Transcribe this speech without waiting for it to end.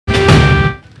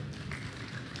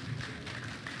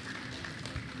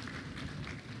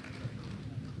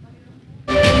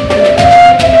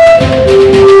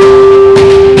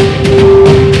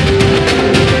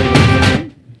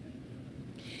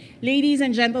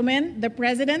and gentlemen, the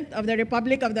President of the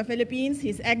Republic of the Philippines,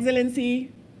 His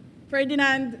Excellency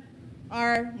Ferdinand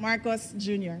R. Marcos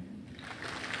Jr.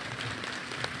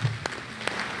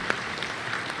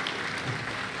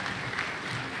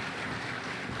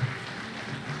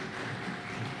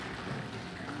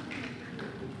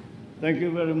 Thank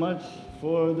you very much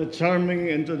for the charming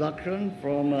introduction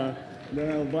from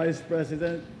the Vice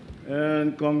President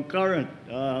and concurrent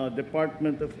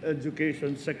Department of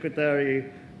Education Secretary,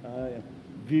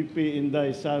 VP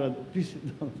Inday Sara,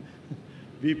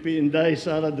 VP Inday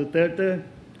Sara Duterte,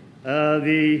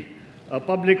 the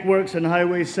Public Works and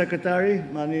Highways Secretary,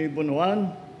 Manny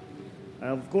Bunuan,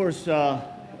 of course,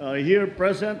 here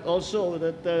present also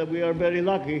that we are very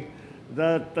lucky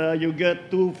that you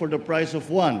get two for the price of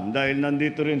one dahil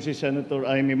nandito rin si Senator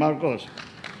Amy Marcos.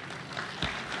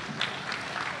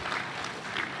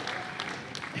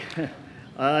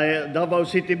 Davao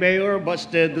City Mayor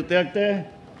Baste Duterte,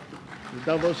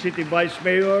 Davao City Vice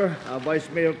Mayor, Vice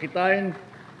Mayor Kitain,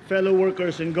 fellow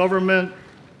workers in government,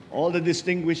 all the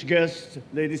distinguished guests,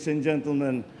 ladies and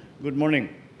gentlemen, good morning.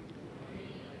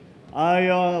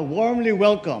 I warmly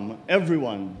welcome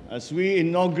everyone as we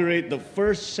inaugurate the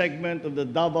first segment of the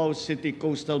Davao City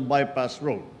Coastal Bypass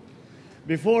Road.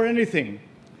 Before anything,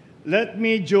 let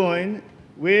me join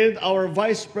with our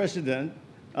Vice President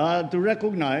to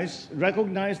recognize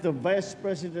the Vice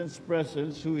President's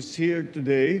presence, who is here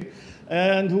today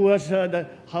and who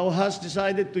has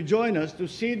decided to join us to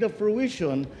see the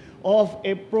fruition of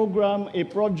a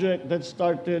project that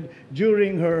started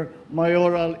during her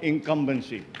mayoral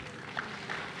incumbency.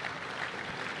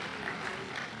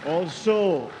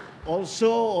 Also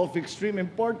of extreme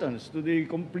importance to the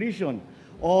completion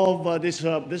of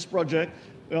this project,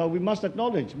 we must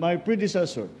acknowledge my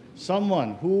predecessor,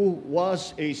 someone who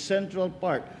was a central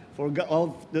part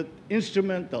of the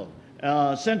instrumental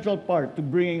central part to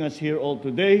bringing us here all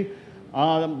today,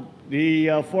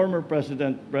 the former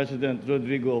President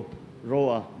Rodrigo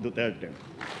Roa Duterte.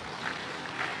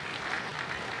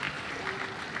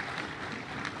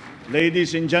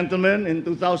 Ladies and gentlemen, in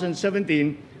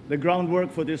 2017, the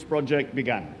groundwork for this project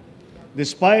began.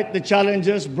 Despite the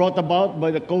challenges brought about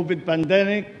by the COVID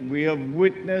pandemic, we have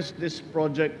witnessed this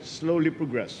project slowly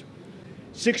progress.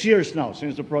 6 years now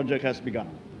since the project has begun.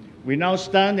 We now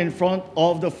stand in front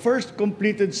of the first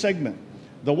completed segment,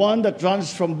 the one that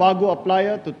runs from Bago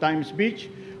Aplaya to Times Beach,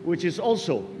 which is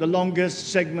also the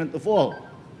longest segment of all.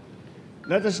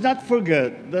 Let us not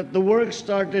forget that the work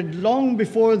started long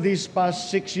before these past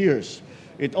 6 years.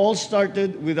 It all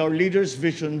started with our leader's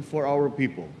vision for our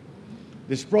people.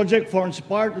 This project forms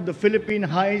part of the Philippine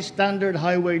High Standard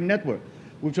Highway Network,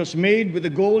 which was made with the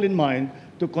goal in mind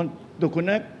to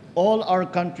connect all our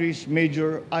country's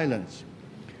major islands.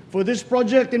 For this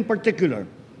project in particular,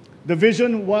 the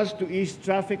vision was to ease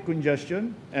traffic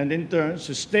congestion and in turn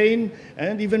sustain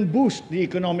and even boost the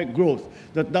economic growth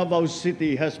that Davao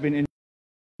City has been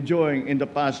enjoying in the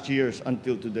past years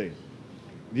until today.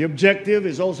 The objective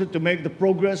is also to make the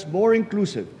progress more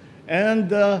inclusive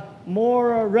and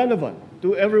more relevant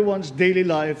to everyone's daily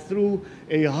life through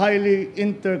a highly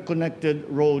interconnected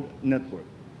road network.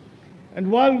 And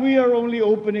while we are only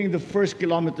opening the first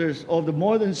kilometers of the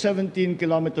more than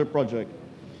 17-kilometer project,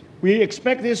 we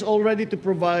expect this already to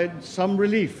provide some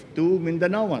relief to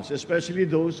Mindanaoans, especially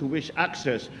those who wish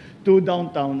access to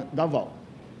downtown Davao.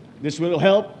 This will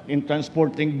help in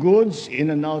transporting goods in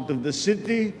and out of the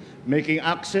city, making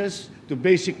access to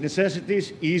basic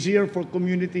necessities easier for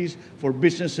communities, for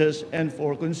businesses, and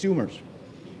for consumers.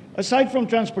 Aside from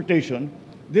transportation,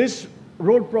 this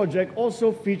road project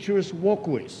also features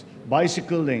walkways,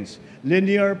 bicycle lanes,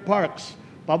 linear parks,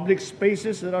 public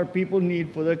spaces that our people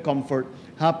need for their comfort,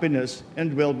 happiness,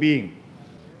 and well-being.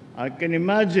 I can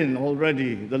imagine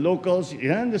already the locals,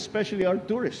 and especially our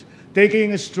tourists,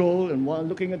 taking a stroll and while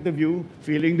looking at the view,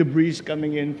 feeling the breeze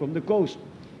coming in from the coast,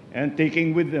 and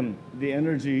taking with them the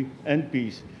energy and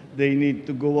peace they need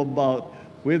to go about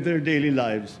with their daily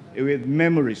lives, with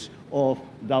memories of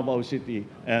Davao City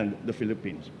and the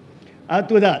Philippines. Add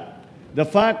to that, the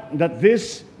fact that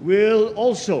this will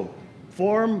also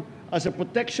form as a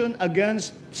protection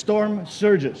against storm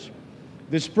surges.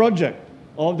 This project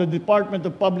of the Department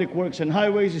of Public Works and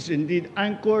Highways is indeed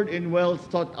anchored in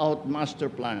well-thought-out master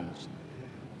plans.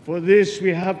 For this,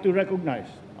 we have to recognize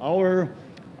our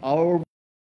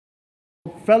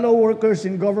fellow workers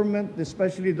in government,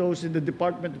 especially those in the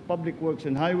Department of Public Works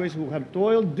and Highways who have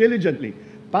toiled diligently,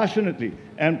 patiently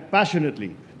and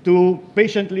passionately to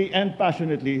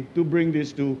bring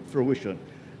this to fruition.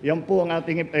 Yan po ang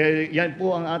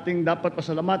ating dapat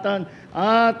pasalamatan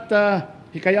at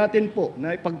hikayatin po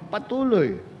na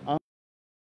ipagpatuloy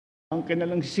ang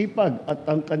kanilang sipag at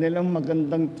ang kanilang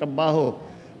magandang trabaho.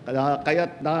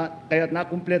 Kaya't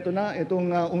nakumpleto na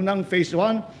itong unang phase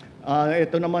 1.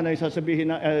 Ito naman ay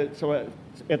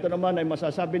ito naman ay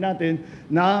masasabi natin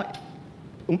na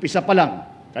umpisa pa lang.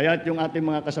 Kaya't yung ating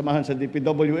mga kasamahan sa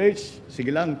DPWH,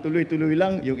 sige lang, tuloy-tuloy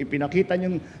lang. Yung ipinakita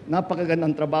niyong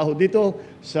napakagandang trabaho dito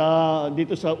sa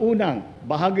unang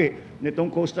bahagi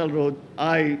nitong Coastal Road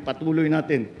ay patuloy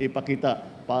natin ipakita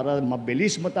para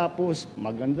mabilis matapos,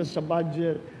 maganda sa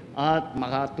budget, at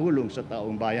makatulong sa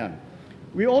taong bayan.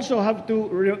 We also have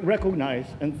to recognize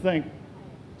and thank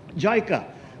JICA,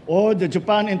 or the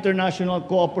Japan International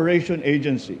Cooperation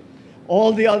Agency,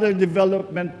 all the other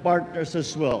development partners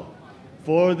as well,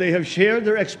 for they have shared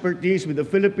their expertise with the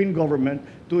Philippine government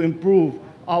to improve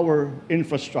our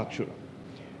infrastructure.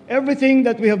 Everything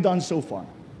that we have done so far,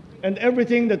 and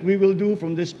everything that we will do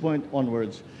from this point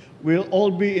onwards, will all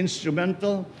be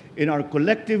instrumental in our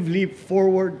collective leap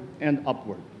forward and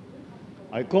upward.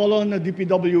 I call on the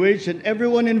DPWH and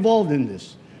everyone involved in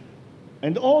this,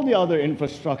 and all the other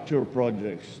infrastructure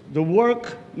projects. The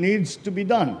work needs to be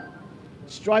done.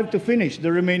 Strive to finish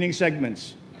the remaining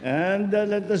segments, and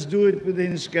let us do it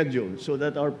within schedule so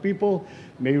that our people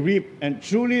may reap and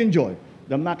truly enjoy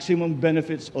the maximum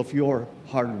benefits of your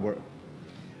hard work.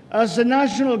 As the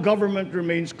national government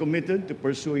remains committed to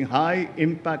pursuing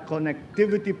high-impact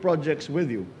connectivity projects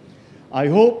with you, I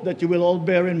hope that you will all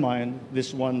bear in mind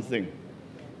this one thing.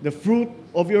 The fruit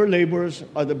of your labors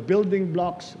are the building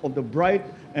blocks of the bright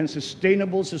and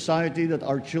sustainable society that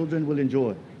our children will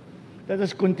enjoy. Let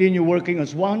us continue working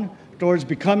as one towards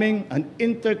becoming an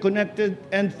interconnected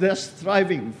and thus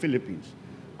thriving Philippines.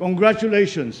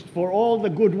 Congratulations for all the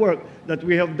good work that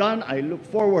we have done. I look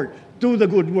forward to the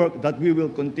good work that we will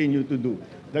continue to do.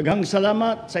 Daghang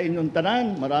salamat sa inyong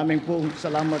tanan. Maraming pong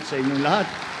salamat sa inyong lahat.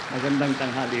 Magandang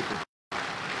tanghali po.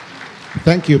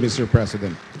 Thank you, Mr.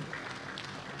 President.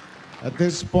 At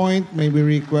this point, may we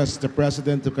request the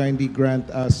President to kindly grant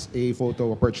us a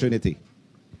photo opportunity.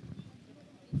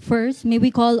 First, may we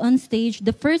call on stage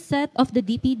the first set of the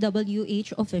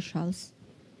DPWH officials.